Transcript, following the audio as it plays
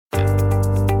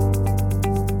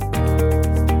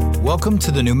Welcome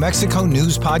to the New Mexico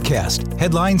News Podcast,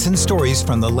 headlines and stories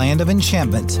from the land of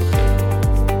enchantment.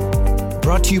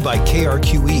 Brought to you by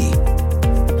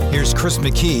KRQE. Here's Chris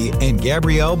McKee and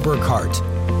Gabrielle Burkhart.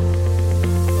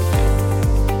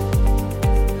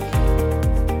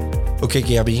 Okay,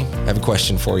 Gabby, I have a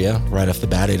question for you. Right off the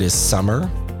bat, it is summer.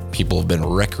 People have been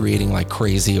recreating like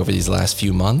crazy over these last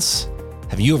few months.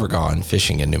 Have you ever gone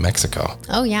fishing in New Mexico?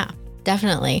 Oh, yeah,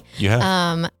 definitely. You have?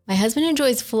 My husband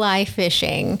enjoys fly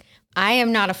fishing. I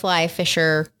am not a fly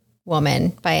fisher woman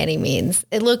by any means.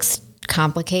 It looks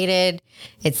complicated.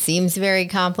 It seems very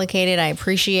complicated. I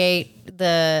appreciate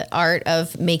the art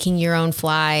of making your own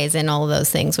flies and all of those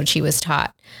things, which he was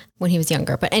taught when he was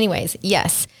younger. But anyways,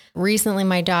 yes. Recently,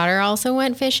 my daughter also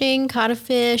went fishing, caught a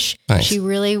fish. Nice. She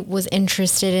really was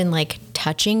interested in like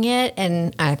touching it.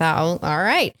 And I thought, oh, all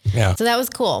right. Yeah. So that was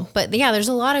cool. But yeah, there's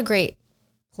a lot of great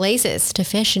places to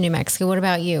fish in New Mexico. What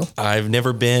about you? I've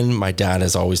never been. My dad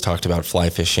has always talked about fly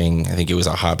fishing. I think it was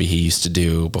a hobby he used to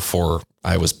do before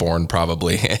I was born,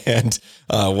 probably. And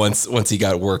once he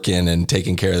got working and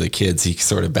taking care of the kids, he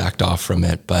sort of backed off from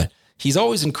it. But he's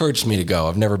always encouraged me to go.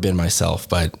 I've never been myself,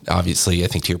 but obviously, I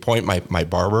think to your point, my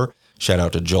barber, shout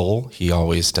out to Joel. He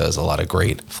always does a lot of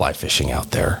great fly fishing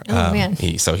out there. Oh, man.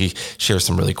 He shares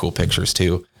some really cool pictures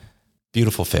too.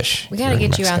 Beautiful fish. We got to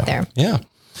get you out there. Yeah.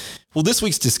 Well, this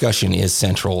week's discussion is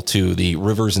central to the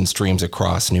rivers and streams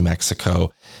across New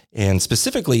Mexico, and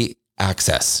specifically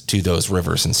access to those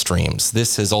rivers and streams.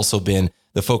 This has also been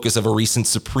the focus of a recent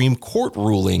Supreme Court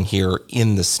ruling here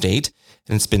in the state,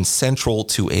 and it's been central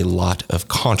to a lot of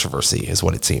controversy, is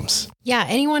what it seems. Yeah,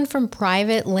 anyone from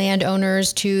private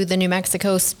landowners to the New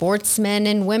Mexico sportsmen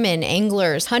and women,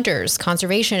 anglers, hunters,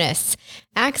 conservationists.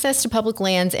 Access to public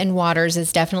lands and waters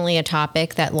is definitely a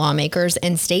topic that lawmakers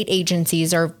and state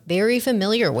agencies are very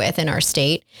familiar with in our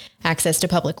state. Access to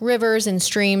public rivers and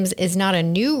streams is not a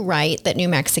new right that New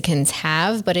Mexicans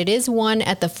have, but it is one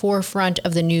at the forefront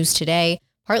of the news today,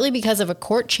 partly because of a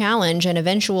court challenge and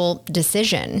eventual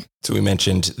decision. So we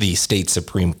mentioned the state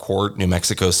Supreme Court, New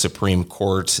Mexico Supreme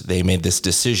Court. They made this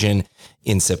decision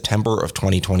in September of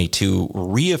 2022,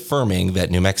 reaffirming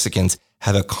that New Mexicans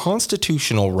have a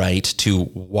constitutional right to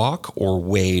walk or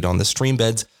wade on the stream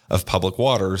beds of public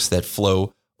waters that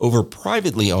flow over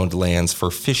privately owned lands for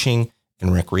fishing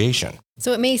and recreation.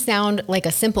 So it may sound like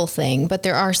a simple thing, but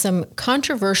there are some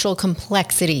controversial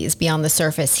complexities beyond the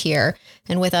surface here.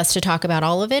 And with us to talk about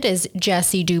all of it is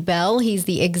Jesse Dubell. He's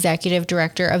the executive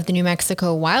director of the New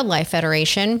Mexico Wildlife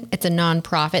Federation. It's a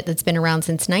nonprofit that's been around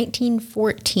since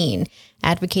 1914,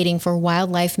 advocating for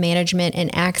wildlife management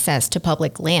and access to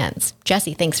public lands.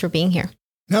 Jesse, thanks for being here.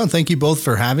 No, thank you both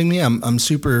for having me. I'm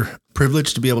super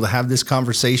privileged to be able to have this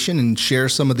conversation and share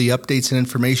some of the updates and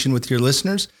information with your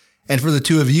listeners. And for the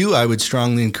two of you, I would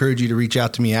strongly encourage you to reach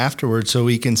out to me afterwards so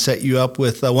we can set you up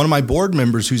with one of my board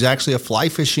members who's actually a fly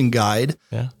fishing guide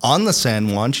on the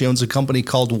San Juan. She owns a company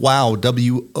called WOW,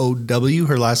 W-O-W.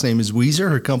 Her last name is Weezer.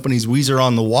 Her company's Weezer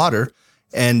on the Water.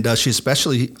 And she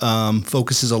especially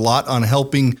focuses a lot on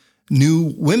helping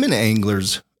new women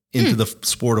anglers into the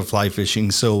sport of fly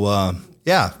fishing. So,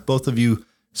 both of you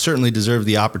certainly deserve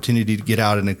the opportunity to get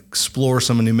out and explore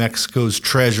some of New Mexico's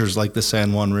treasures like the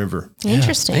San Juan River.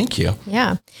 Interesting. Yeah, thank you.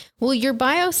 Yeah. Well, your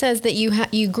bio says that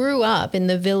you grew up in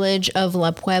the village of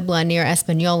La Puebla near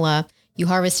Espanola. You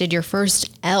harvested your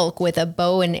first elk with a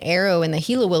bow and arrow in the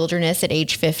Gila Wilderness at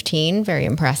age 15. Very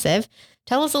impressive.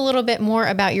 Tell us a little bit more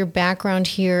about your background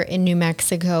here in New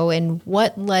Mexico and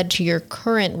what led to your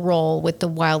current role with the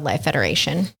Wildlife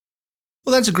Federation.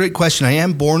 Well, that's a great question. I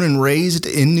am born and raised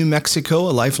in New Mexico,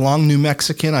 a lifelong New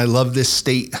Mexican. I love this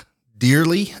state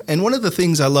dearly. And one of the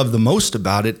things I love the most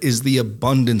about it is the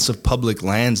abundance of public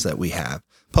lands that we have,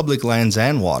 public lands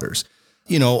and waters.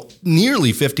 You know,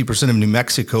 nearly 50% of New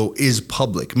Mexico is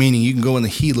public, meaning you can go in the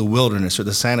Gila Wilderness or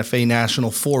the Santa Fe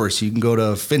National Forest. You can go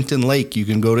to Fenton Lake. You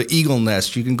can go to Eagle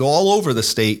Nest. You can go all over the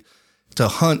state to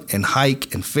hunt and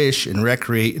hike and fish and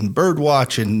recreate and bird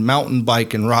watch and mountain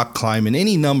bike and rock climb and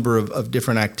any number of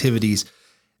different activities.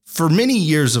 For many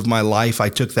years of my life, I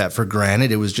took that for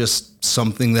granted. It was just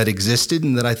something that existed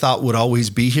and that I thought would always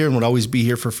be here and would always be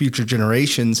here for future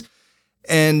generations.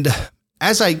 And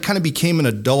as I kind of became an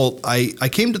adult, I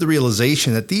came to the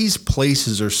realization that these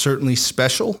places are certainly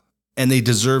special and they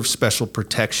deserve special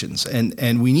protections.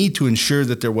 And we need to ensure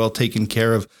that they're well taken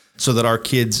care of so that our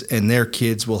kids and their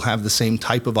kids will have the same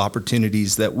type of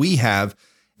opportunities that we have.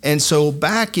 And so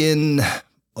back in,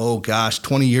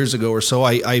 20 years ago or so,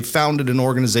 I founded an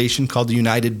organization called the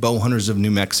United Bowhunters of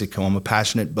New Mexico. I'm a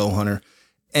passionate bow hunter.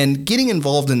 And getting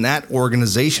involved in that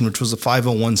organization, which was a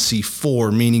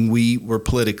 501c4, meaning we were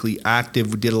politically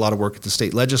active, we did a lot of work at the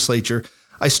state legislature,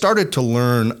 I started to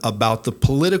learn about the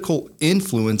political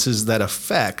influences that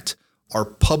affect our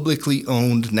publicly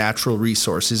owned natural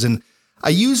resources. And I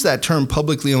use that term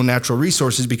publicly owned natural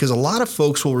resources because a lot of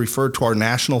folks will refer to our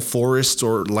national forests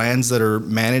or lands that are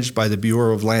managed by the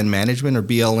Bureau of Land Management, or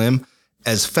BLM,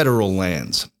 as federal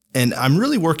lands. And I'm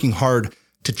really working hard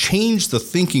to change the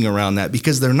thinking around that,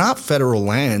 because they're not federal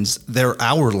lands, they're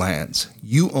our lands.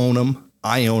 You own them,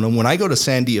 I own them. When I go to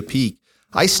Sandia Peak,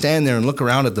 I stand there and look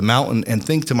around at the mountain and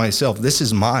think to myself, this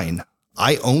is mine.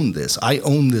 I own this. I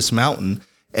own this mountain.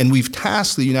 And we've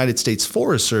tasked the United States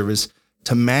Forest Service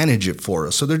to manage it for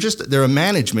us. So they're a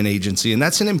management agency. And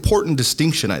that's an important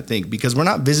distinction, I think, because we're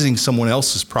not visiting someone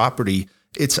else's property.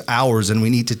 It's ours, and we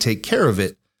need to take care of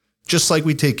it, just like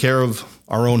we take care of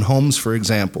our own homes, for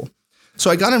example.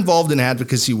 So I got involved in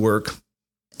advocacy work,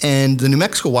 and the New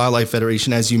Mexico Wildlife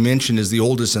Federation, as you mentioned, is the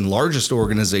oldest and largest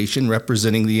organization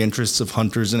representing the interests of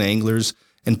hunters and anglers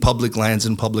and public lands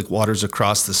and public waters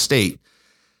across the state.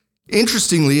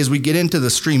 Interestingly, as we get into the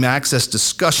stream access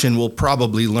discussion, we'll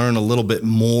probably learn a little bit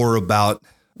more about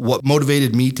what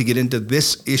motivated me to get into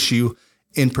this issue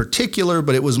in particular,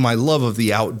 but it was my love of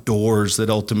the outdoors that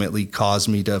ultimately caused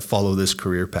me to follow this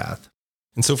career path.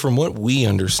 And so from what we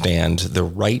understand, the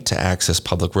right to access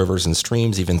public rivers and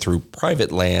streams, even through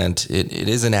private land, it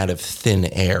isn't out of thin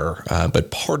air.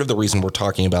 But part of the reason we're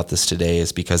talking about this today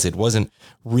is because it wasn't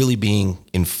really being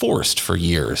enforced for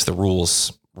years, the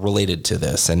rules related to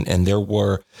this. And there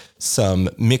were some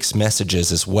mixed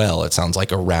messages as well, it sounds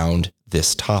like, around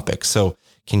this topic. So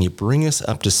can you bring us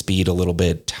up to speed a little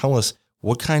bit? Tell us,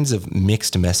 what kinds of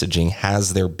mixed messaging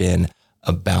has there been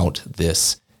about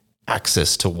this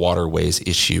access to waterways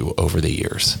issue over the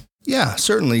years? Yeah,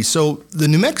 certainly. So the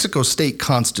New Mexico State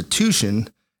Constitution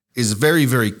is very,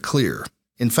 very clear.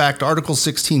 In fact, Article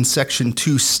 16, Section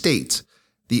 2 states,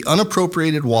 the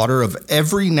unappropriated water of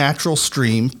every natural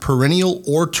stream, perennial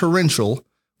or torrential,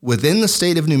 within the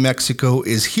state of New Mexico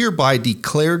is hereby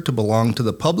declared to belong to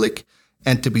the public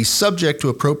and to be subject to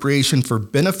appropriation for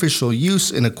beneficial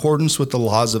use in accordance with the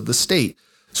laws of the state.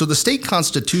 So the state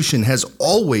constitution has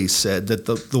always said that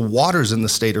the waters in the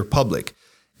state are public.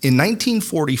 In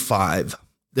 1945,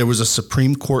 there was a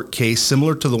Supreme Court case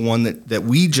similar to the one that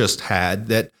we just had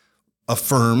that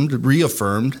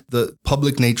reaffirmed the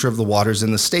public nature of the waters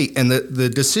in the state. And the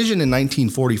decision in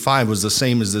 1945 was the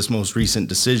same as this most recent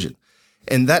decision.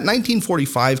 And that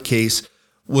 1945 case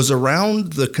was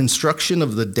around the construction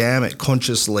of the dam at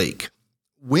Conchas Lake.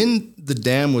 When the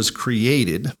dam was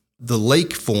created, the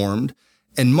lake formed,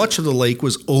 and much of the lake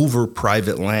was over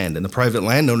private land. And the private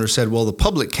landowner said, well, the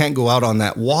public can't go out on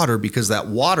that water because that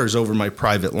water's over my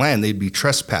private land. They'd be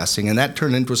trespassing. And that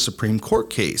turned into a Supreme Court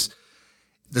case.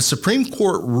 The Supreme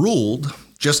Court ruled,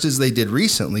 just as they did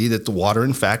recently, that the water,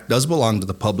 in fact, does belong to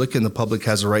the public, and the public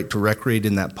has a right to recreate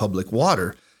in that public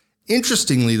water.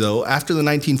 Interestingly, though, after the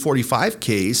 1945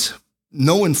 case,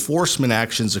 no enforcement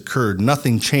actions occurred.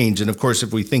 Nothing changed. And of course,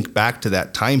 if we think back to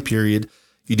that time period,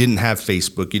 you didn't have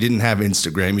Facebook, you didn't have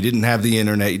Instagram, you didn't have the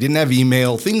internet, you didn't have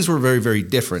email. Things were very, very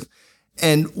different.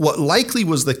 And what likely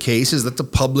was the case is that the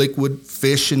public would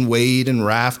fish and wade and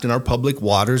raft in our public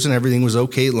waters and everything was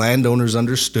okay. Landowners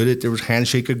understood it. There was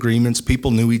handshake agreements.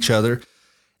 People knew each other.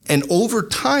 And over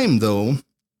time, though,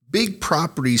 big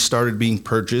properties started being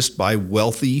purchased by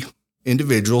wealthy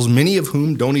individuals, many of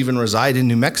whom don't even reside in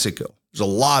New Mexico. There's a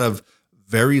lot of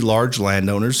very large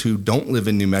landowners who don't live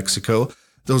in New Mexico.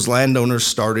 Those landowners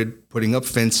started putting up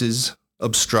fences,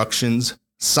 obstructions,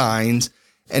 signs,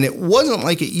 and it wasn't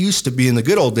like it used to be in the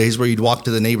good old days where you'd walk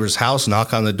to the neighbor's house,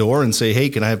 knock on the door, and say, hey,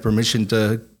 can I have permission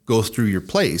to go through your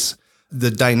place?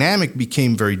 The dynamic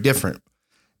became very different.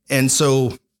 And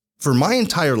so for my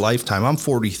entire lifetime, I'm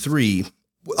 43,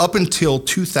 up until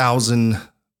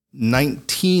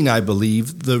 2019, I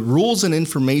believe, the Rules and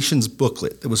Informations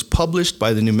booklet that was published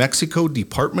by the New Mexico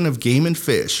Department of Game and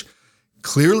Fish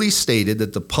clearly stated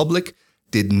that the public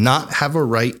did not have a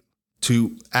right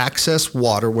to access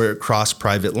water where it crossed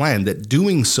private land, that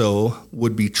doing so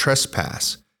would be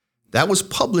trespass. That was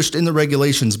published in the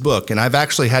regulations book, and I've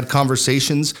actually had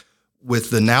conversations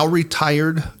with the now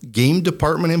retired Game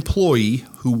Department employee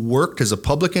who worked as a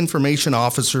public information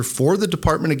officer for the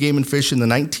Department of Game and Fish in the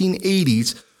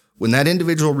 1980s when that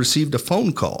individual received a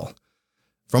phone call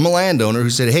from a landowner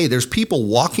who said, hey, there's people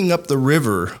walking up the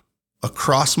river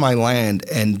across my land,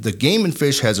 and the Game and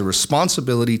Fish has a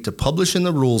responsibility to publish in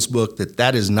the rules book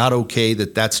that is not okay,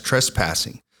 that's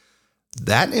trespassing.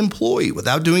 That employee,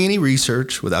 without doing any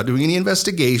research, without doing any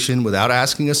investigation, without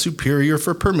asking a superior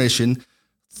for permission,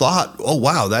 thought, oh,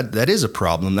 wow, that is a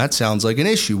problem. That sounds like an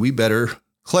issue. We better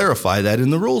clarify that in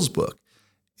the rules book.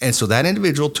 And so that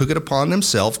individual took it upon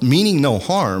themselves, meaning no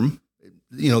harm.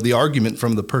 The argument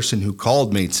from the person who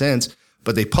called made sense,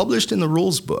 but they published in the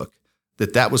rules book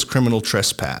that was criminal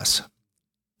trespass,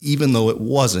 even though it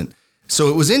wasn't. So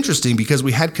it was interesting because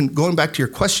we had, going back to your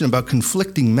question about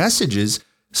conflicting messages,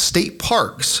 state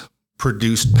parks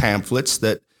produced pamphlets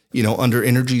that, under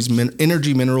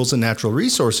Energy, Minerals, and Natural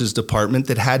Resources Department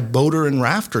that had boater and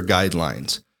rafter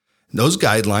guidelines. Those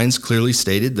guidelines clearly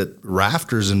stated that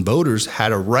rafters and boaters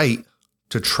had a right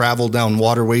to travel down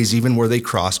waterways even where they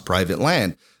crossed private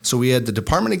land. So we had the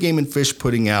Department of Game and Fish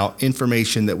putting out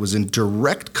information that was in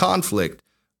direct conflict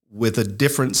with a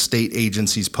different state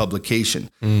agency's publication.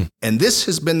 And this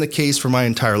has been the case for my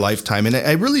entire lifetime. And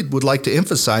I really would like to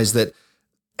emphasize that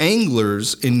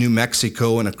anglers in New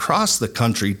Mexico and across the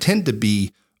country tend to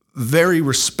be very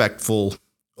respectful,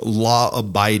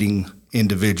 law-abiding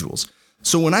individuals.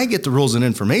 So when I get the Rules and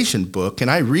Information book and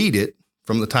I read it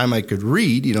from the time I could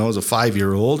read, as a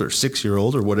 5-year-old or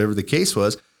 6-year-old or whatever the case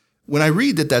was, when I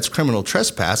read that that's criminal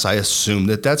trespass, I assume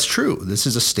that that's true. This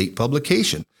is a state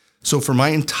publication. So for my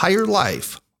entire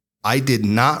life, I did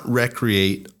not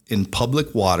recreate in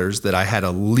public waters that I had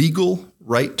a legal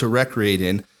right to recreate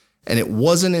in. And it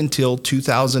wasn't until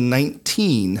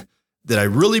 2019 that I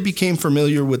really became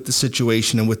familiar with the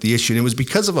situation and with the issue. And it was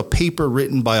because of a paper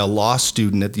written by a law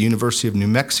student at the University of New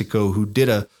Mexico who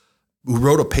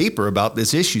wrote a paper about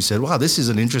this issue, said, wow, this is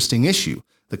an interesting issue.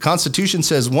 The Constitution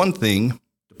says one thing,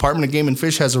 Department of Game and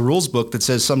Fish has a rules book that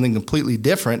says something completely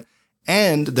different.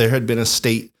 And there had been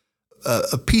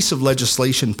a piece of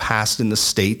legislation passed in the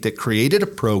state that created a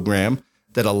program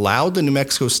that allowed the New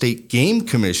Mexico State Game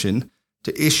Commission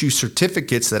to issue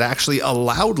certificates that actually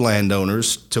allowed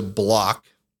landowners to block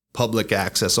public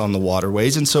access on the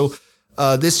waterways. And so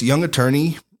this young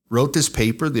attorney wrote this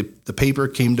paper. The paper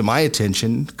came to my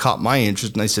attention, caught my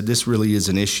interest, and I said, this really is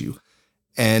an issue.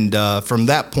 And from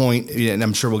that point, and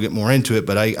I'm sure we'll get more into it,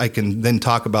 but I can then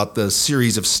talk about the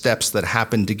series of steps that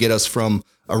happened to get us from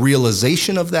a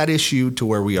realization of that issue to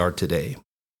where we are today.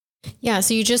 Yeah.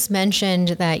 So you just mentioned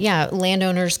that,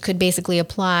 landowners could basically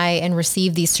apply and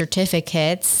receive these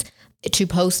certificates to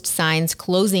post signs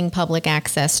closing public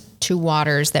access to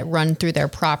waters that run through their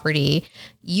property.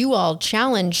 You all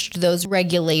challenged those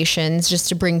regulations, just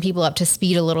to bring people up to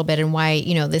speed a little bit and why,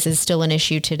 this is still an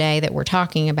issue today that we're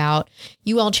talking about.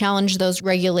 You all challenged those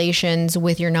regulations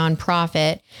with your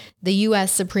nonprofit. The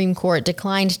U.S. Supreme Court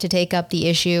declined to take up the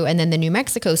issue. And then the New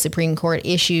Mexico Supreme Court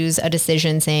issues a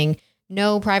decision saying,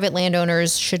 no, private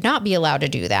landowners should not be allowed to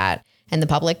do that. And the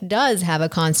public does have a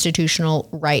constitutional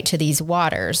right to these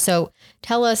waters. So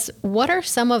tell us, what are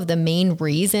some of the main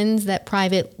reasons that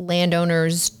private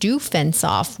landowners do fence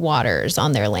off waters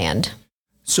on their land?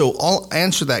 So I'll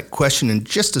answer that question in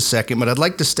just a second, but I'd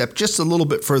like to step just a little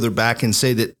bit further back and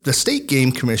say that the State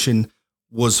Game Commission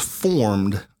was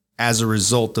formed as a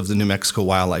result of the New Mexico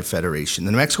Wildlife Federation.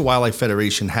 The New Mexico Wildlife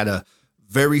Federation had a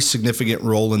very significant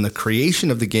role in the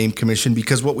creation of the Game Commission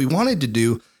because what we wanted to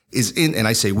do is and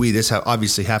I say we, this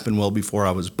obviously happened well before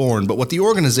I was born, but what the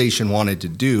organization wanted to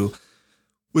do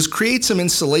was create some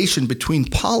insulation between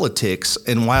politics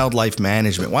and wildlife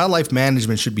management. Wildlife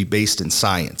management should be based in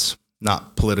science,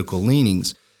 not political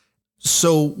leanings.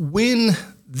 So when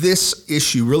this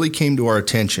issue really came to our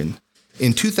attention,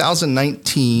 in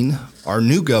 2019, our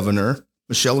new governor,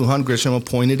 Michelle Lujan Grisham,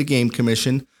 appointed a game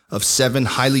commission of 7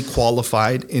 highly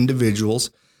qualified individuals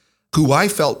who I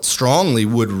felt strongly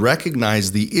would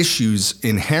recognize the issues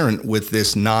inherent with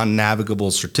this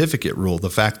non-navigable certificate rule, the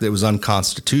fact that it was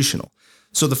unconstitutional.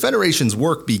 So the Federation's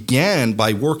work began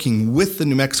by working with the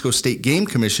New Mexico State Game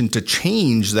Commission to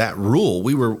change that rule.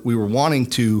 We were wanting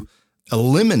to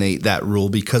eliminate that rule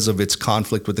because of its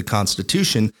conflict with the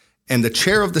Constitution. And the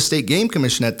chair of the State Game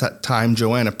Commission at that time,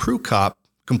 Joanna Prukop,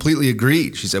 completely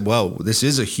agreed. She said, well, this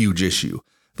is a huge issue.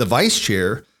 The vice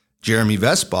chair, Jeremy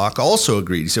Vesbach, also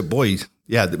agreed. He said, boy,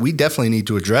 yeah, we definitely need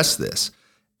to address this.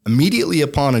 Immediately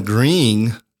upon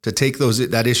agreeing to take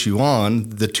that issue on,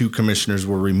 the 2 commissioners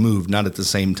were removed, not at the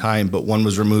same time, but one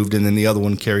was removed and then the other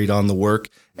one carried on the work.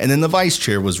 And then the vice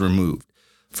chair was removed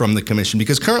from the commission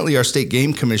because currently our State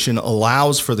Game Commission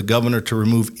allows for the governor to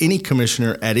remove any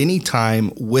commissioner at any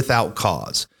time without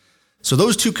cause. So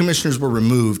those 2 commissioners were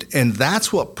removed, and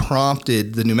that's what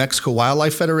prompted the New Mexico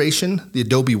Wildlife Federation, the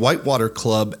Adobe Whitewater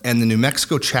Club, and the New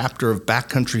Mexico chapter of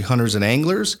Backcountry Hunters and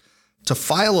Anglers to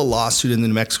file a lawsuit in the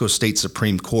New Mexico State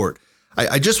Supreme Court.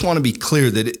 I just want to be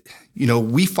clear that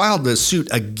we filed the suit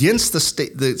against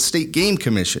the State Game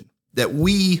Commission that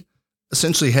we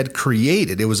essentially had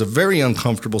created. It was a very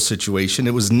uncomfortable situation.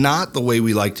 It was not the way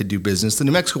we like to do business. The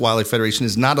New Mexico Wildlife Federation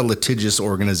is not a litigious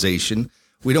organization.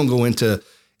 We don't go into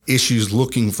issues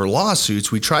looking for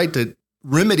lawsuits. We tried to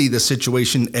remedy the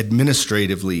situation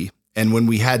administratively. And when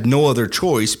we had no other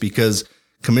choice because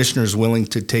commissioners willing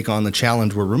to take on the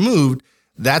challenge were removed,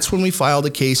 that's when we filed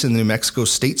a case in the New Mexico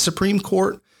State Supreme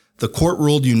Court. The court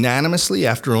ruled unanimously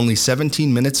after only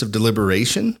 17 minutes of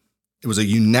deliberation. It was a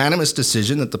unanimous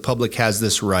decision that the public has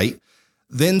this right.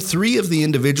 Then 3 of the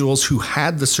individuals who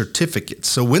had the certificates.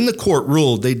 So when the court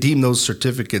ruled, they deemed those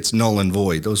certificates null and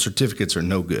void. Those certificates are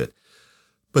no good.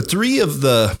 But 3 of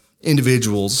the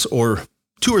individuals, or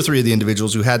 2 or 3 of the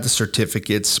individuals who had the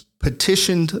certificates,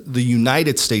 petitioned the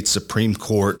United States Supreme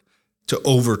Court to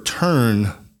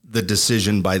overturn the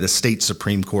decision by the state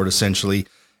Supreme Court, essentially.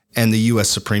 And the U.S.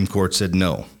 Supreme Court said,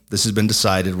 no, this has been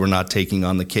decided. We're not taking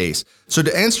on the case. So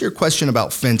to answer your question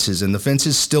about fences, and the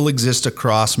fences still exist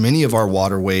across many of our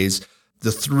waterways,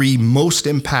 the 3 most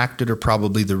impacted are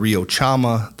probably the Rio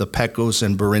Chama, the Pecos,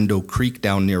 and Barindo Creek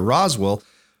down near Roswell.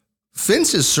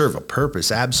 Fences serve a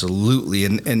purpose, absolutely.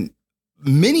 And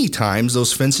many times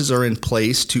those fences are in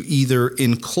place to either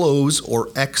enclose or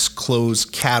exclose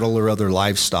cattle or other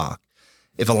livestock.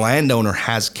 If a landowner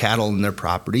has cattle in their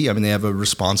property, they have a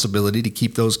responsibility to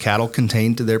keep those cattle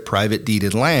contained to their private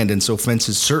deeded land. And so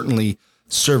fences certainly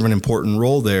serve an important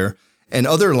role there. And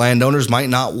other landowners might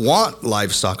not want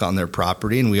livestock on their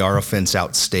property, and we are a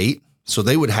fence-out state, so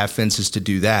they would have fences to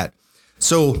do that.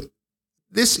 So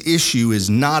this issue is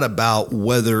not about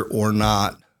whether or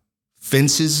not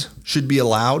fences should be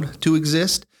allowed to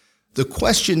exist. The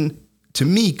question, to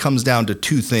me, comes down to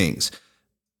 2 things.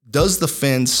 Does the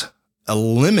fence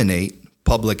eliminate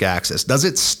public access? Does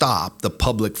it stop the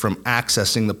public from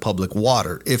accessing the public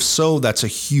water? If so, that's a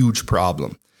huge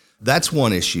problem. That's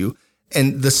one issue.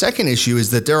 And the second issue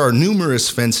is that there are numerous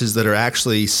fences that are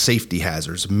actually safety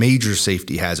hazards, major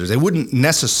safety hazards. They wouldn't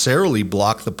necessarily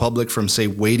block the public from, say,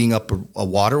 wading up a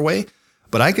waterway,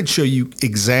 but I could show you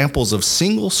examples of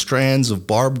single strands of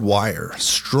barbed wire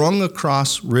strung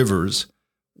across rivers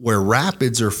where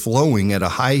rapids are flowing at a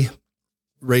high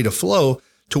rate of flow,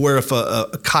 to where if a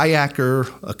kayaker,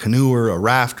 a canoeer, a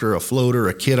rafter, a floater,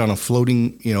 a kid on a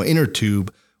floating, inner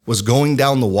tube was going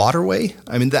down the waterway,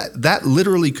 that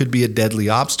literally could be a deadly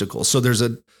obstacle. So there's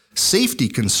a safety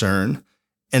concern,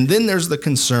 and then there's the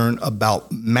concern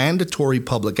about mandatory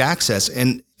public access.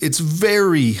 And it's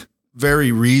very,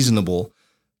 very reasonable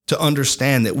to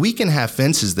understand that we can have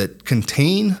fences that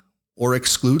contain or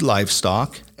exclude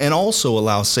livestock and also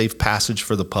allow safe passage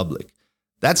for the public.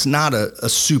 That's not a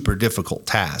super difficult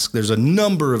task. There's a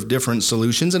number of different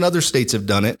solutions, and other states have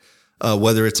done it,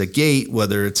 whether it's a gate,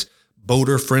 whether it's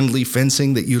boater-friendly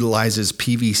fencing that utilizes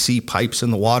PVC pipes in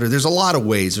the water. There's a lot of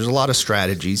ways. There's a lot of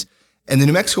strategies. And the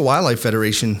New Mexico Wildlife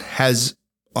Federation has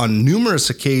on numerous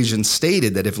occasions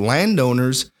stated that if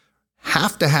landowners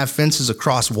have to have fences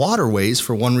across waterways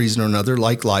for one reason or another,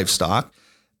 like livestock,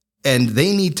 and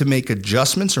they need to make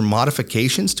adjustments or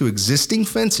modifications to existing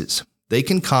fences, they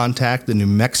can contact the New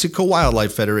Mexico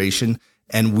Wildlife Federation,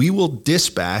 and we will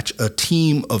dispatch a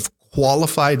team of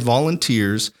qualified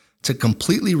volunteers to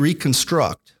completely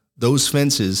reconstruct those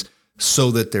fences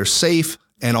so that they're safe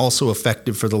and also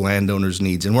effective for the landowner's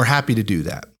needs. And we're happy to do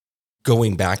that.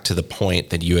 Going back to the point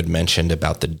that you had mentioned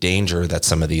about the danger that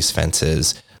some of these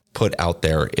fences put out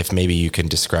there, if maybe you can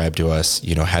describe to us,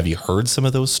 have you heard some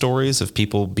of those stories of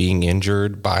people being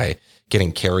injured by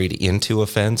getting carried into a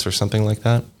fence or something like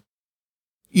that?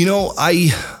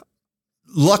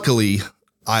 Luckily,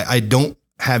 I don't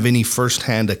have any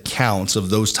firsthand accounts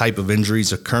of those type of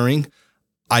injuries occurring.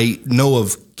 I know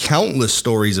of countless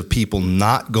stories of people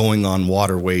not going on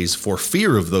waterways for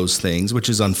fear of those things, which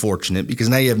is unfortunate because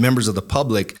now you have members of the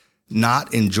public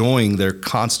not enjoying their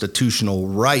constitutional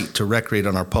right to recreate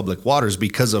on our public waters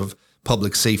because of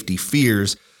public safety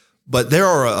fears. But there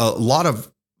are a lot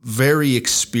of very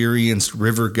experienced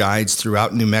river guides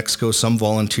throughout New Mexico, some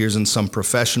volunteers and some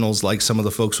professionals, like some of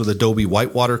the folks with Adobe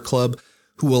Whitewater Club,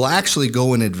 who will actually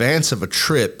go in advance of a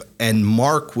trip and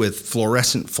mark with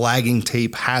fluorescent flagging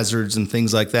tape hazards and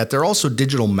things like that. There are also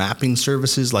digital mapping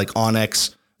services like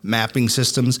Onyx mapping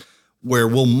systems where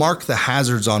we'll mark the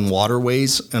hazards on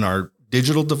waterways in our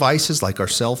digital devices like our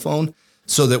cell phone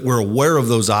so that we're aware of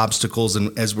those obstacles.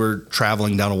 And as we're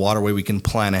traveling down a waterway, we can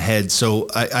plan ahead. So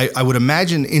I would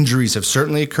imagine injuries have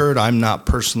certainly occurred. I'm not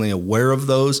personally aware of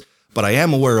those, but I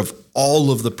am aware of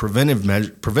all of the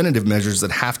preventative measures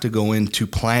that have to go into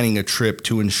planning a trip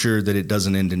to ensure that it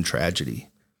doesn't end in tragedy.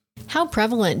 How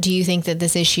prevalent do you think that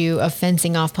this issue of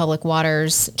fencing off public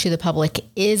waters to the public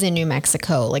is in New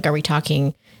Mexico? Like, are we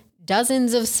talking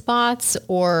dozens of spots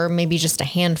or maybe just a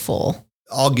handful?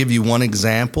 I'll give you one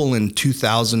example. In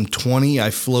 2020, I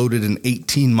floated an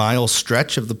 18-mile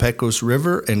stretch of the Pecos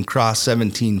River and crossed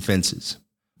 17 fences.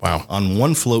 Wow. On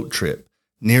one float trip,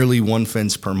 nearly one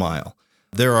fence per mile.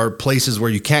 There are places where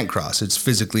you can't cross. It's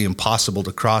physically impossible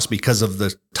to cross because of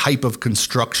the type of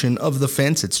construction of the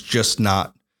fence. It's just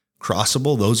not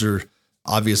crossable. Those are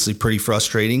obviously pretty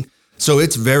frustrating. So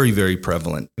it's very, very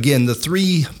prevalent. Again,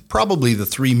 probably the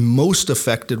three most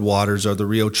affected waters are the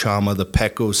Rio Chama, the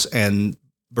Pecos, and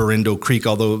Barindo Creek,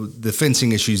 although the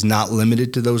fencing issue is not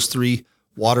limited to those three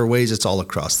waterways. It's all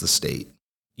across the state.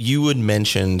 You had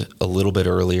mentioned a little bit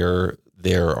earlier,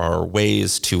 there are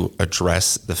ways to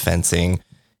address the fencing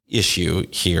issue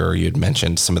here. You'd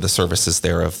mentioned some of the services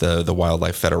there of the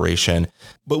Wildlife Federation.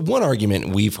 But one argument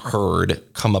we've heard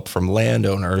come up from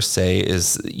landowners say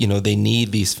is, they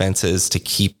need these fences to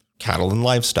keep cattle and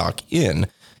livestock in.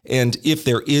 And if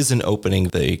there is an opening,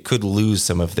 they could lose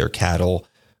some of their cattle,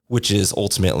 which is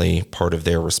ultimately part of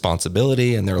their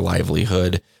responsibility and their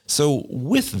livelihood. So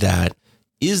with that,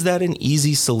 is that an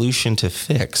easy solution to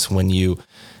fix when you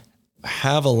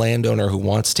have a landowner who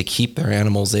wants to keep their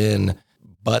animals in,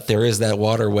 but there is that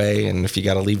waterway, and if you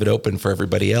got to leave it open for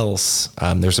everybody else,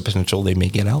 there's a potential they may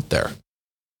get out there?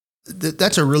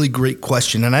 That's a really great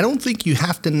question, and I don't think you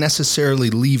have to necessarily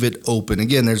leave it open.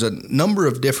 Again, there's a number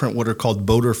of different what are called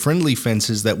boater-friendly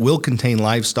fences that will contain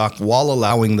livestock while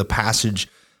allowing the passage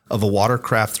of a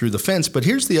watercraft through the fence. But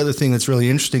here's the other thing that's really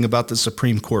interesting about the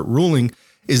Supreme Court ruling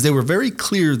is they were very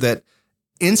clear that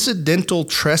incidental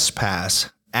trespass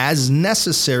as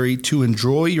necessary to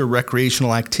enjoy your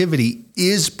recreational activity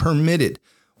is permitted.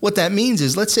 What that means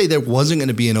is, let's say there wasn't going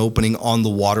to be an opening on the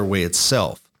waterway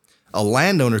itself. A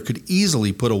landowner could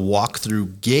easily put a walk-through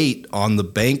gate on the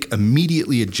bank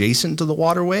immediately adjacent to the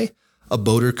waterway. A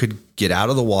boater could get out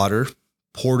of the water,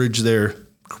 portage their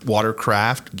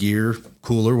watercraft, gear,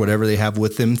 cooler, whatever they have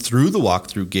with them through the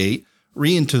walk-through gate,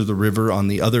 into the river on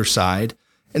the other side.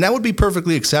 And that would be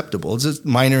perfectly acceptable. It's a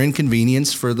minor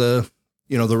inconvenience for the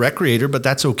recreator, but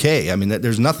that's okay. I mean,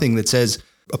 there's nothing that says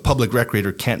a public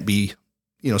recreator can't be,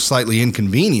 slightly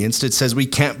inconvenienced. It says we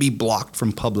can't be blocked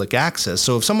from public access.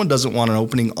 So if someone doesn't want an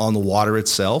opening on the water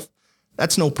itself,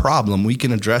 that's no problem. We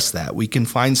can address that. We can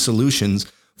find solutions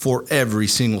for every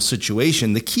single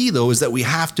situation. The key, though, is that we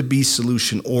have to be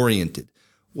solution oriented.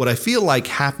 What I feel like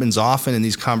happens often in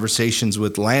these conversations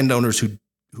with landowners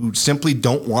who simply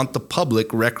don't want the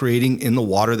public recreating in the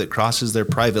water that crosses their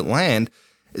private land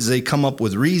is they come up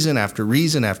with reason after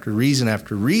reason after reason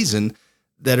after reason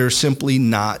that are simply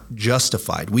not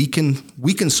justified. We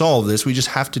can solve this. We just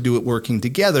have to do it working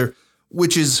together,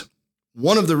 which is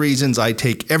one of the reasons I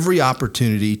take every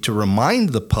opportunity to remind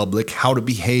the public how to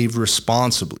behave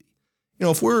responsibly.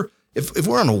 If we're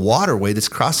on a waterway that's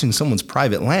crossing someone's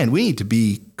private land, we need to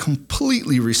be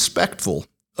completely respectful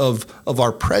of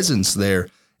our presence there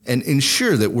and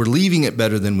ensure that we're leaving it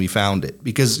better than we found it.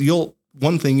 Because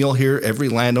one thing you'll hear every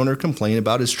landowner complain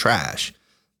about is trash.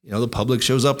 The public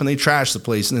shows up and they trash the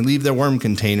place and they leave their worm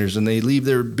containers and they leave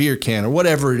their beer can or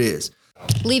whatever it is.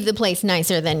 Leave the place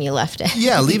nicer than you left it.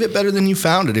 Yeah, leave it better than you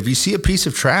found it. If you see a piece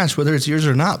of trash, whether it's yours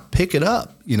or not, pick it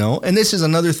up, And this is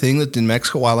another thing that the New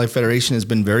Mexico Wildlife Federation has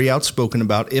been very outspoken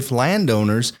about. If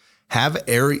landowners have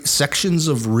sections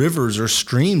of rivers or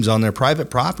streams on their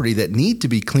private property that need to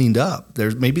be cleaned up,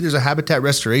 maybe there's a habitat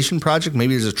restoration project,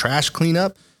 maybe there's a trash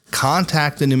cleanup,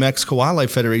 contact the New Mexico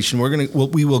Wildlife Federation.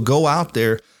 We will go out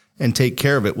there and take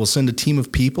care of it. We'll send a team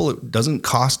of people. It doesn't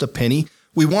cost a penny.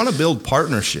 We want to build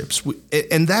partnerships.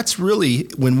 And that's really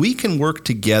when we can work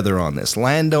together on this,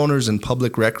 landowners and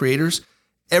public recreators,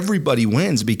 everybody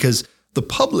wins because the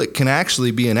public can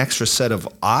actually be an extra set of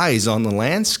eyes on the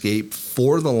landscape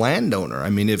for the landowner. I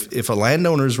mean, if a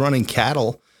landowner is running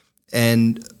cattle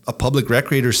and a public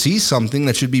recreator sees something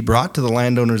that should be brought to the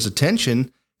landowner's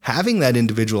attention, having that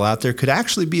individual out there could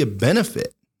actually be a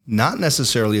benefit, not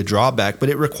necessarily a drawback, but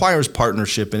it requires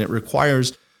partnership and it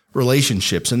requires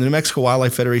relationships. And the New Mexico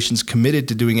Wildlife Federation is committed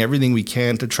to doing everything we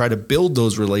can to try to build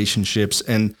those relationships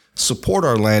and support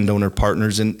our landowner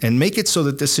partners and make it so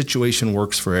that this situation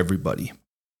works for everybody.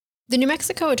 The New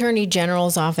Mexico Attorney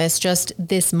General's office just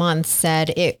this month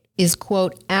said it is,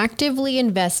 quote, actively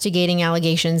investigating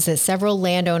allegations that several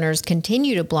landowners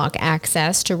continue to block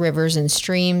access to rivers and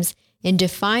streams in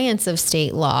defiance of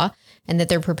state law, and that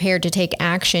they're prepared to take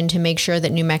action to make sure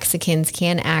that New Mexicans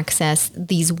can access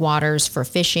these waters for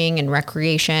fishing and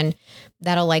recreation.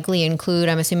 That'll likely include,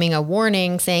 I'm assuming, a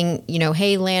warning saying,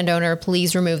 hey, landowner,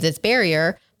 please remove this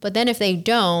barrier. But then if they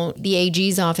don't, the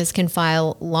AG's office can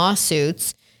file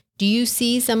lawsuits. Do you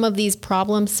see some of these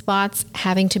problem spots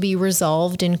having to be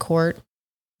resolved in court?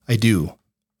 I do.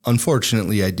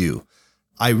 Unfortunately, I do.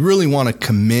 I really want to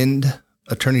commend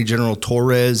Attorney General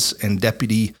Torres and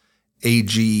Deputy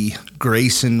AG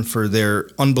Grayson for their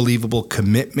unbelievable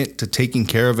commitment to taking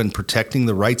care of and protecting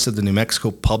the rights of the New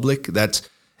Mexico public.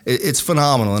 It's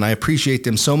phenomenal, and I appreciate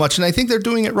them so much. And I think they're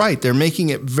doing it right. They're making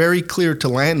it very clear to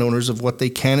landowners of what they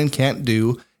can and can't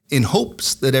do in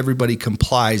hopes that everybody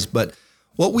complies. But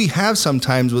what we have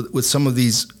sometimes with some of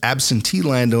these absentee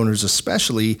landowners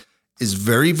especially is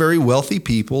very, very wealthy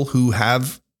people who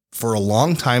have, for a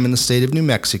long time in the state of New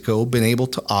Mexico, been able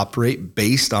to operate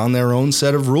based on their own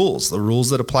set of rules. The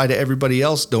rules that apply to everybody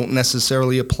else don't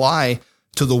necessarily apply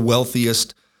to the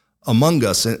wealthiest among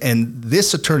us. And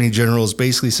this attorney general is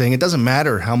basically saying it doesn't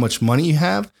matter how much money you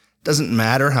have, it doesn't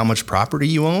matter how much property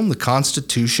you own. The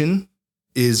Constitution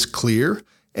is clear,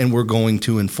 and we're going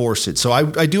to enforce it. So I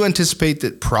do anticipate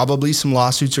that probably some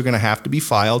lawsuits are going to have to be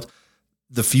filed.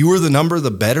 The fewer the number, the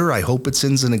better. I hope it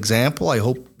sends an example. I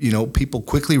hope, people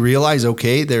quickly realize,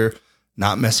 okay, they're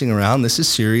not messing around. This is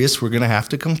serious. We're going to have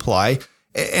to comply.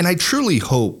 And I truly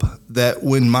hope that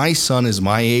when my son is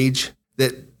my age,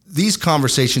 that these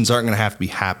conversations aren't going to have to be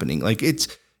happening. Like it's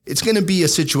going to be a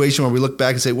situation where we look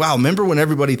back and say, wow, remember when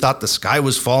everybody thought the sky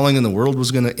was falling and the world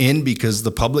was going to end because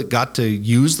the public got to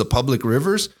use the public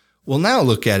rivers? Well, now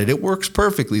look at it. It works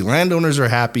perfectly. Landowners are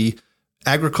happy.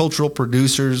 Agricultural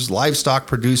producers, livestock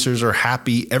producers are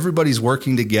happy. Everybody's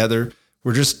working together.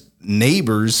 We're just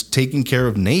neighbors taking care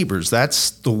of neighbors. That's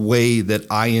the way that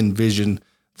I envision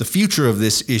the future of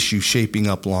this issue shaping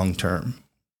up long term.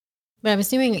 But I'm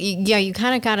assuming, you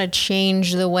kind of got to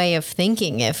change the way of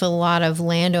thinking. If a lot of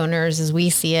landowners, as we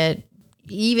see it,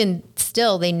 even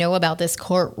still, they know about this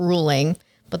court ruling,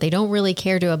 but they don't really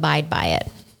care to abide by it.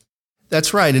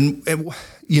 That's right. And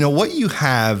what you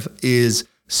have is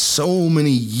so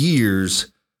many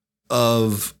years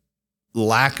of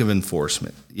lack of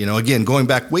enforcement. Again, going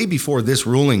back way before this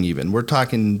ruling even, we're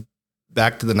talking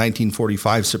back to the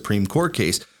 1945 Supreme Court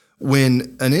case,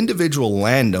 when an individual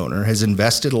landowner has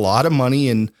invested a lot of money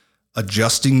in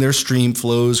adjusting their stream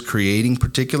flows, creating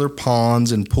particular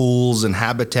ponds and pools and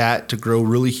habitat to grow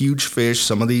really huge fish.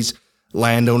 Some of these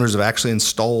landowners have actually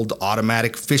installed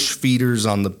automatic fish feeders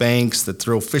on the banks that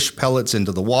throw fish pellets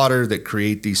into the water that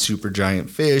create these super giant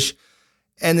fish.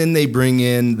 And then they bring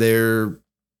in their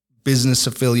business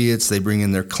affiliates, they bring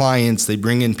in their clients, they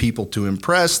bring in people to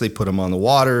impress, they put them on the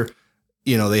water.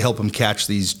 They help them catch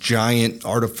these giant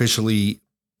artificially,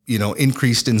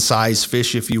 increased in size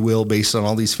fish, if you will, based on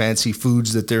all these fancy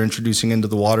foods that they're introducing into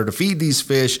the water to feed these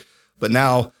fish. But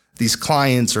now these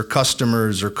clients or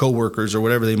customers or coworkers or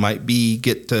whatever they might be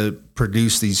get to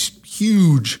produce these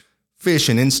huge fish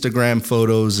and Instagram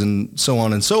photos and so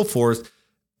on and so forth.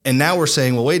 And now we're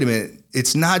saying, well, wait a minute,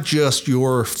 it's not just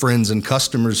your friends and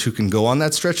customers who can go on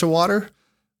that stretch of water.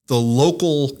 The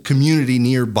local community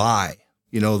nearby,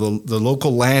 the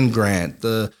local land grant,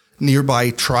 the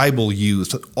nearby tribal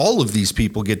youth, all of these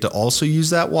people get to also use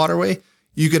that waterway.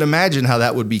 You could imagine how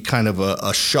that would be kind of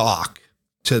a shock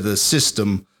to the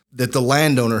system that the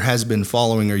landowner has been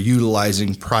following or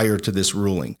utilizing prior to this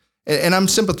ruling. And I'm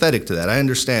sympathetic to that. I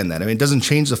understand that. I mean, it doesn't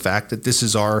change the fact that this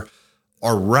is our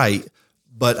right,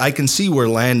 but I can see where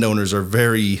landowners are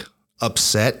very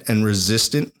upset and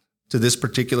resistant to this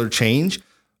particular change.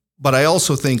 But I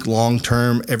also think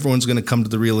long-term, everyone's going to come to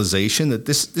the realization that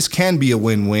this can be a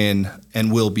win-win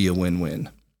and will be a win-win.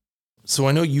 So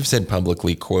I know you've said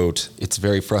publicly, quote, "It's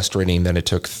very frustrating that it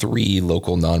took 3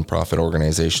 local nonprofit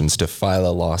organizations to file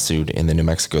a lawsuit in the New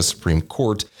Mexico Supreme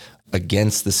Court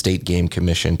against the State Game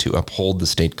Commission to uphold the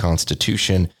state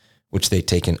constitution, which they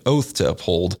take an oath to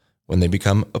uphold when they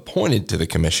become appointed to the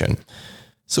commission."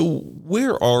 So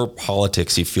where are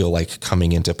politics, you feel like,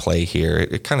 coming into play here?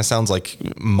 It kind of sounds like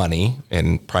money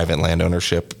and private land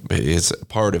ownership is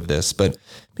part of this, but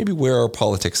maybe where are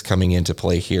politics coming into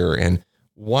play here? And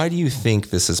why do you think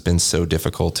this has been so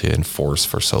difficult to enforce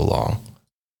for so long?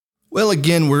 Well,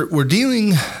 again, we're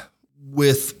dealing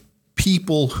with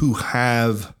people who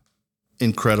have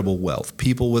incredible wealth,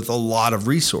 people with a lot of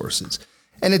resources.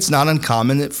 And it's not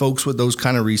uncommon that folks with those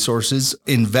kind of resources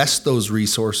invest those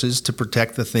resources to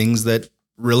protect the things that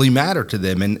really matter to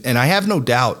them. And I have no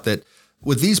doubt that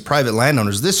with these private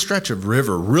landowners, this stretch of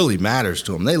river really matters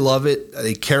to them. They love it.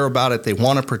 They care about it. They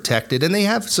want to protect it. And they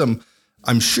have some,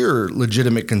 I'm sure,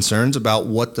 legitimate concerns about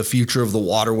what the future of the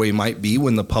waterway might be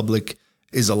when the public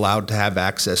is allowed to have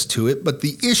access to it. But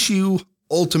the issue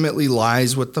ultimately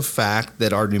lies with the fact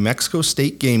that our New Mexico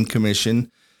State Game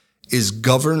Commission is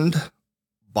governed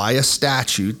by a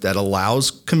statute that allows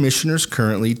commissioners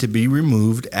currently to be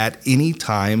removed at any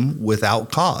time without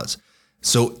cause.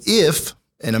 So if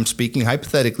and I'm speaking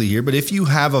hypothetically here, but if you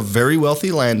have a very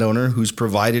wealthy landowner who's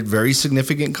provided very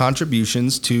significant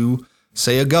contributions to,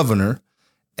 say, a governor,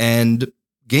 and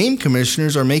game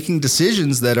commissioners are making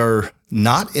decisions that are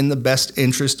not in the best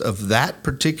interest of that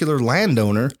particular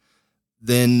landowner,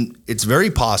 then it's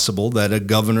very possible that a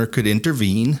governor could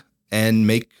intervene and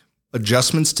make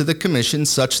adjustments to the commission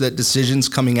such that decisions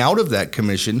coming out of that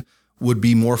commission would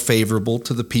be more favorable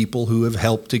to the people who have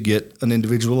helped to get an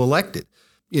individual elected.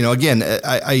 You know, again,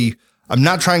 I'm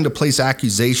not trying to place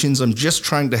accusations. I'm just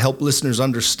trying to help listeners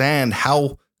understand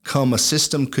how come a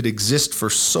system could exist for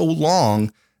so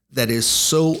long that is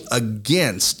so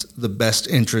against the best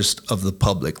interest of the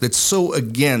public, that's so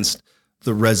against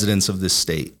the residents of this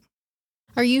state.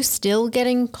 Are you still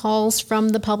getting calls from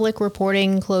the public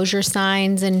reporting closure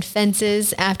signs and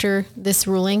fences after this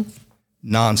ruling?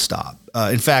 Nonstop.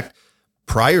 In fact,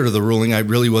 prior to the ruling, I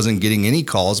really wasn't getting any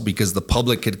calls because the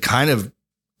public had kind of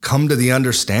come to the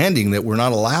understanding that we're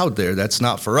not allowed there. That's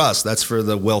not for us. That's for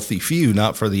the wealthy few,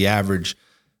 not for the average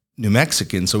New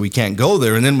Mexican. So we can't go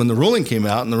there. And then when the ruling came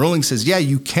out and the ruling says, yeah,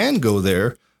 you can go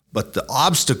there, but the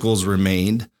obstacles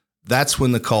remained, that's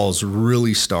when the calls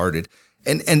really started.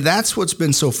 And that's what's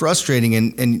been so frustrating.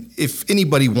 And if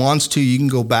anybody wants to, you can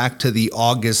go back to the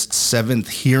August 7th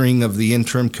hearing of the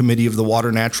interim committee of the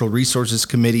Water Natural Resources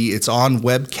Committee. It's on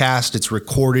webcast. It's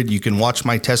recorded. You can watch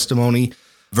my testimony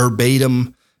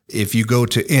verbatim. If you go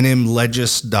to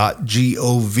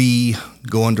nmlegis.gov,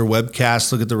 go under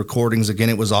webcast, look at the recordings. Again,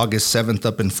 it was August 7th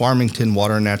up in Farmington,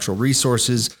 Water and Natural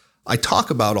Resources. I talk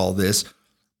about all this,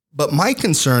 but my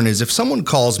concern is if someone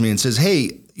calls me and says,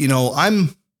 hey, you know, I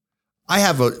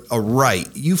have a right.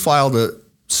 You filed a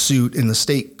suit in the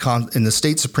state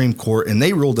Supreme Court, and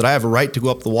they ruled that I have a right to go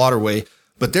up the waterway,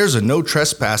 but there's a no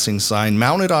trespassing sign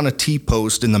mounted on a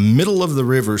T-post in the middle of the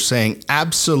river saying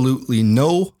absolutely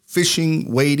no fishing,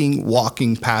 wading,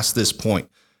 walking past this point.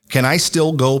 Can I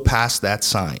still go past that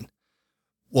sign?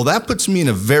 Well, that puts me in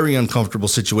a very uncomfortable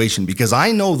situation because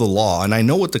I know the law and I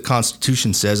know what the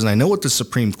Constitution says and I know what the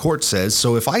Supreme Court says.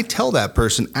 So if I tell that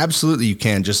person, absolutely you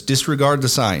can, just disregard the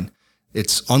sign.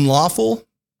 It's unlawful.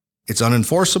 It's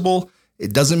unenforceable.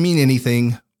 It doesn't mean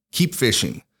anything. Keep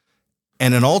fishing.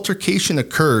 And an altercation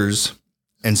occurs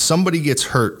and somebody gets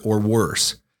hurt or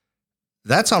worse.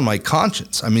 That's on my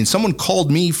conscience. I mean, someone called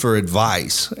me for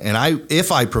advice, and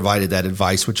if I provided that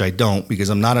advice, which I don't because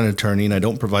I'm not an attorney and I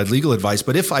don't provide legal advice,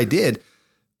 but if I did,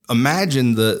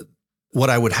 imagine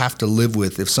what I would have to live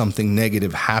with if something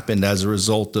negative happened as a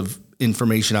result of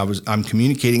information I'm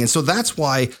communicating. And so that's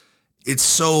why it's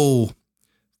so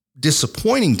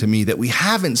disappointing to me that we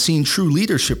haven't seen true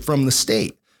leadership from the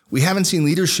state. We haven't seen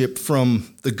leadership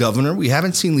from the governor. We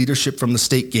haven't seen leadership from the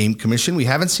State Game Commission. We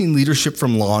haven't seen leadership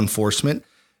from law enforcement.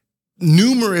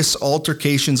 Numerous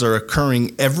altercations are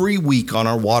occurring every week on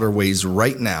our waterways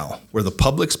right now where the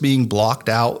public's being blocked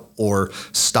out or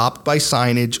stopped by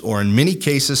signage or in many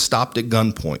cases stopped at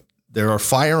gunpoint. There are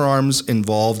firearms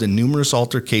involved in numerous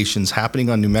altercations happening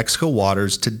on New Mexico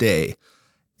waters today.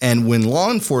 And when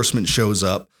law enforcement shows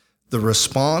up, the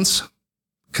response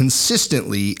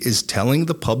consistently is telling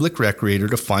the public recreator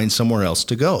to find somewhere else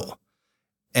to go.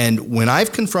 And when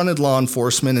I've confronted law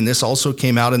enforcement, and this also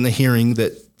came out in the hearing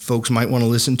that folks might want to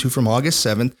listen to from August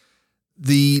 7th,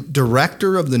 the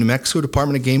director of the New Mexico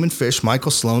Department of Game and Fish,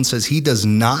 Michael Sloan, says he does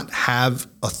not have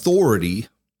authority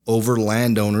over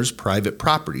landowners' private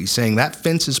property, saying that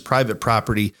fence is private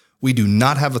property. We do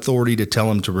not have authority to tell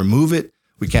him to remove it.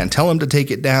 We can't tell him to take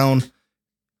it down.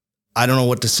 I don't know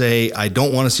what to say. I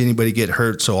don't want to see anybody get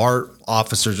hurt. So our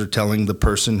officers are telling the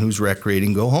person who's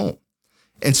recreating, go home.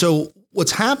 And so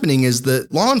what's happening is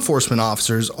that law enforcement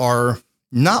officers are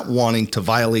not wanting to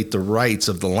violate the rights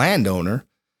of the landowner.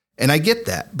 And I get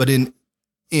that. But in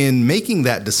making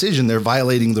that decision, they're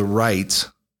violating the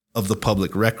rights of the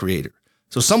public recreator.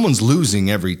 So someone's losing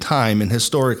every time. And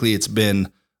historically, it's been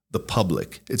the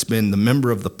public. It's been the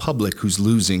member of the public who's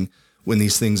losing when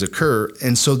these things occur.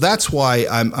 And so that's why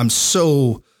I'm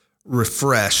so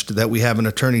refreshed that we have an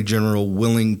attorney general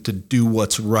willing to do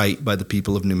what's right by the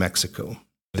people of New Mexico.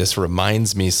 This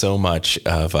reminds me so much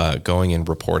of going and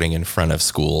reporting in front of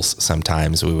schools.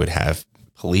 Sometimes we would have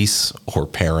police or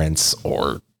parents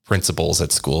or principals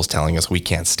at schools telling us we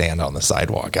can't stand on the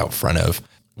sidewalk out front of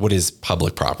what is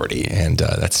public property. And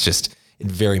that's just, it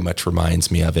very much reminds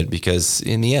me of it because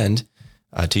in the end,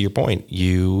 to your point,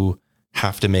 you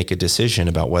have to make a decision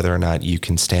about whether or not you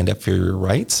can stand up for your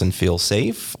rights and feel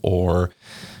safe or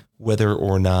whether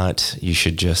or not you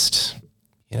should just,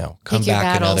 come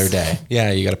back another day.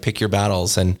 Yeah. You got to pick your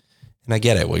battles. And I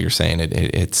get it, what you're saying.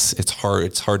 It's hard.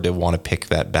 It's hard to want to pick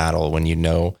that battle when you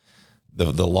know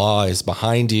the law is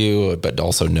behind you, but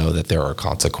also know that there are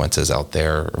consequences out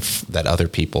there that other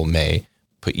people may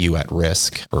put you at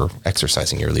risk for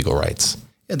exercising your legal rights.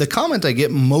 Yeah, the comment I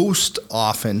get most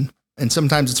often, and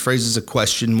sometimes it's phrased as a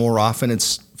question, more often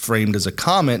it's framed as a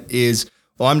comment, is,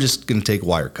 well, I'm just going to take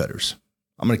wire cutters.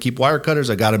 I'm going to keep wire cutters.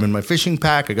 I got them in my fishing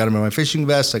pack. I got them in my fishing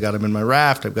vest. I got them in my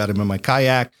raft. I've got them in my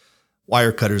kayak.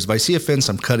 Wire cutters. If I see a fence,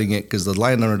 I'm cutting it because the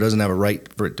landowner doesn't have a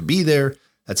right for it to be there.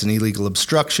 That's an illegal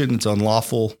obstruction. It's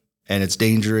unlawful and it's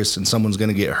dangerous and someone's going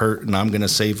to get hurt and I'm going to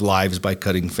save lives by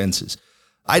cutting fences.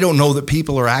 I don't know that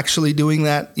people are actually doing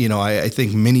that. I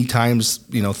think many times,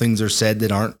 things are said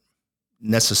that aren't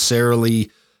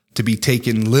necessarily to be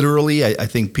taken literally. I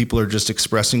think people are just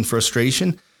expressing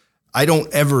frustration. I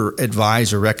don't ever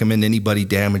advise or recommend anybody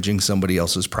damaging somebody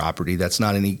else's property. That's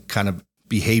not any kind of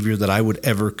behavior that I would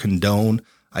ever condone.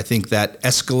 I think that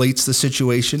escalates the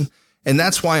situation. And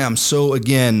that's why I'm so,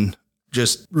 again,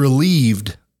 just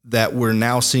relieved that we're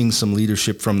now seeing some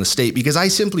leadership from the state, because I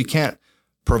simply can't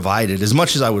provide it as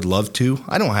much as I would love to.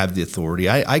 I don't have the authority.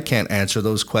 I can't answer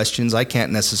those questions. I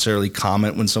can't necessarily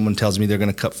comment when someone tells me they're going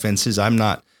to cut fences. I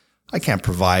can't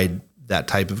provide that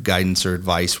type of guidance or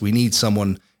advice. We need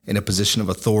someone in a position of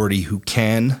authority who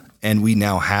can, and we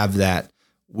now have that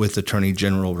with Attorney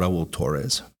General Raul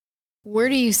Torres. Where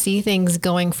do you see things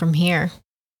going from here?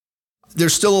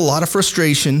 There's still a lot of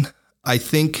frustration. I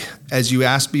think, as you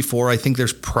asked before, I think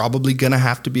there's probably going to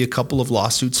have to be a couple of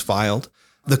lawsuits filed.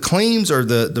 The claims or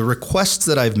the requests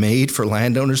that I've made for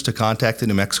landowners to contact the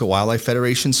New Mexico Wildlife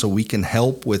Federation so we can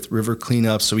help with river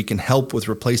cleanup, so we can help with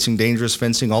replacing dangerous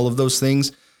fencing, all of those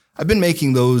things. I've been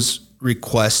making those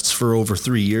requests for over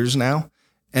 3 years now,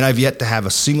 and I've yet to have a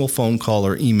single phone call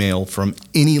or email from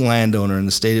any landowner in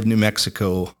the state of New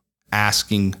Mexico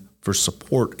asking for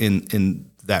support in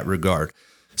that regard.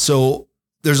 So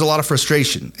there's a lot of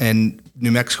frustration, and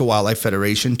New Mexico Wildlife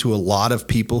Federation, to a lot of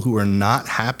people who are not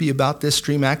happy about this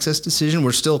stream access decision,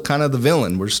 we're still kind of the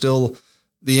villain. We're still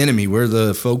the enemy. We're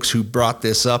the folks who brought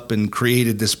this up and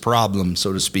created this problem,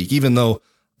 so to speak, even though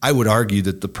I would argue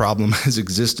that the problem has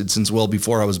existed since well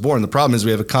before I was born. The problem is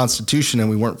we have a constitution and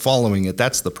we weren't following it.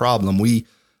 That's the problem. We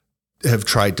have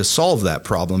tried to solve that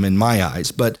problem in my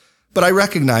eyes. But I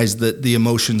recognize that the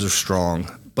emotions are strong.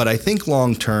 But I think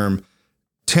long term,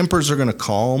 tempers are going to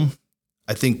calm.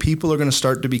 I think people are going to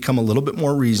start to become a little bit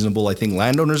more reasonable. I think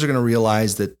landowners are going to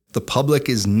realize that the public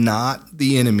is not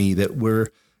the enemy, that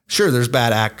sure, there's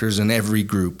bad actors in every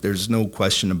group. There's no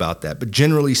question about that. But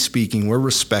generally speaking, we're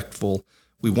respectful.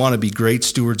 We want to be great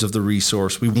stewards of the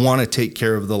resource. We want to take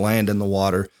care of the land and the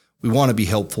water. We want to be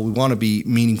helpful. We want to be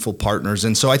meaningful partners.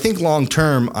 And so I think long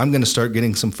term, I'm going to start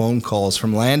getting some phone calls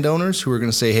from landowners who are going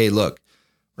to say, hey, look,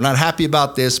 we're not happy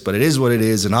about this, but it is what it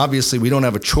is. And obviously we don't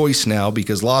have a choice now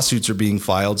because lawsuits are being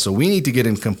filed. So we need to get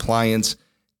in compliance.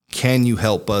 Can you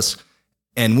help us?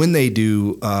 And when they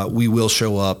do, we will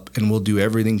show up and we'll do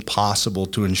everything possible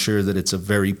to ensure that it's a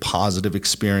very positive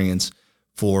experience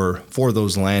for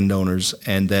those landowners,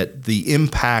 and that the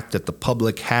impact that the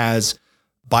public has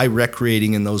by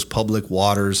recreating in those public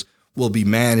waters will be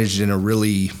managed in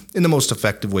the most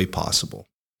effective way possible.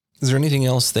 Is there anything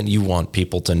else that you want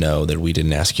people to know that we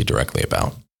didn't ask you directly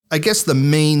about? I guess the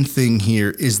main thing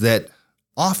here is that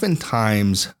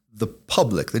oftentimes the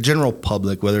public, the general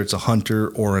public, whether it's a hunter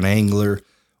or an angler,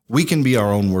 we can be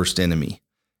our own worst enemy.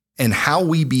 And how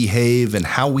we behave and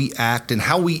how we act and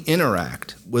how we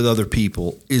interact with other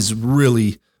people is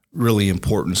really, really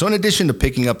important. So in addition to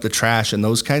picking up the trash and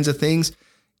those kinds of things,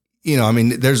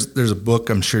 there's a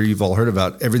book I'm sure you've all heard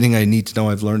about, Everything I Need to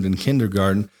Know I've Learned in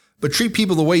Kindergarten, but treat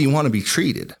people the way you want to be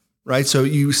treated, right? So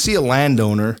you see a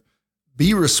landowner,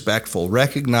 be respectful,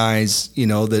 recognize,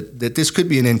 that this could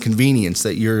be an inconvenience,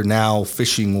 that you're now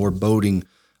fishing or boating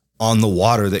on the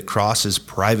water that crosses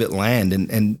private land,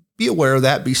 and be aware of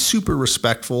that, be super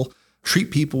respectful, treat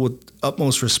people with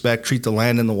utmost respect, treat the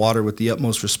land and the water with the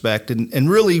utmost respect, and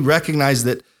really recognize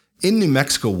that in New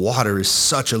Mexico, water is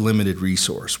such a limited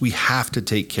resource. We have to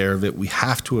take care of it. We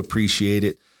have to appreciate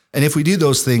it. And if we do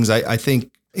those things, I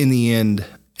think in the end,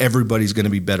 everybody's going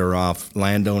to be better off.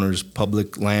 Landowners,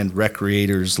 public land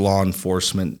recreators, law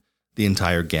enforcement, the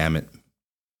entire gamut.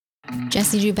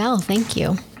 Jesse Dubell, thank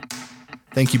you.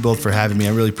 Thank you both for having me.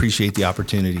 I really appreciate the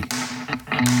opportunity.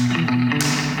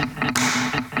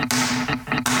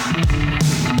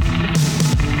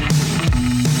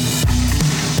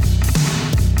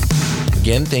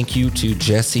 Again, thank you to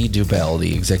Jesse Dubell,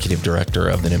 the Executive Director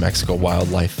of the New Mexico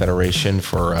Wildlife Federation,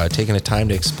 for taking the time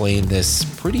to explain this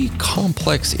pretty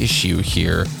complex issue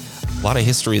here. A lot of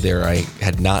history there I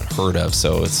had not heard of,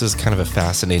 so this is kind of a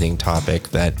fascinating topic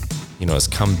that has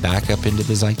come back up into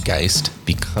the zeitgeist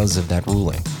because of that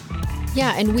ruling.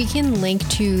 Yeah, and we can link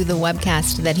to the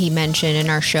webcast that he mentioned in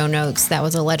our show notes. That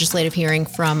was a legislative hearing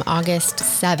from August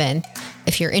 7th.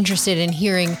 If you're interested in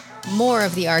hearing more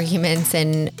of the arguments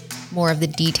and more of the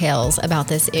details about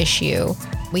this issue,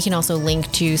 we can also link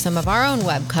to some of our own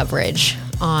web coverage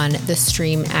on the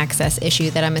stream access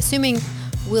issue that I'm assuming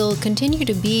will continue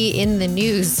to be in the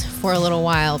news for a little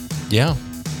while. Yeah.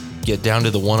 Get down to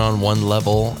the one-on-one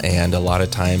level, and a lot of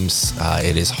times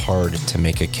it is hard to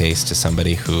make a case to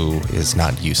somebody who is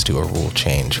not used to a rule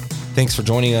change. Thanks for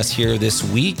joining us here this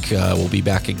week. We'll be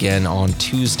back again on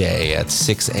Tuesday at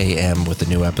 6 a.m. with a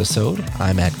new episode.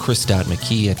 I'm at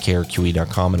chris.mckee at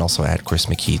krqe.com and also at Chris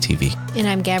McKee TV. And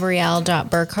I'm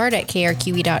Gabrielle.Burkhart at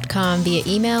krqe.com via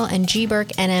email and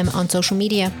gburknm on social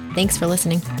media. Thanks for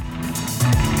listening.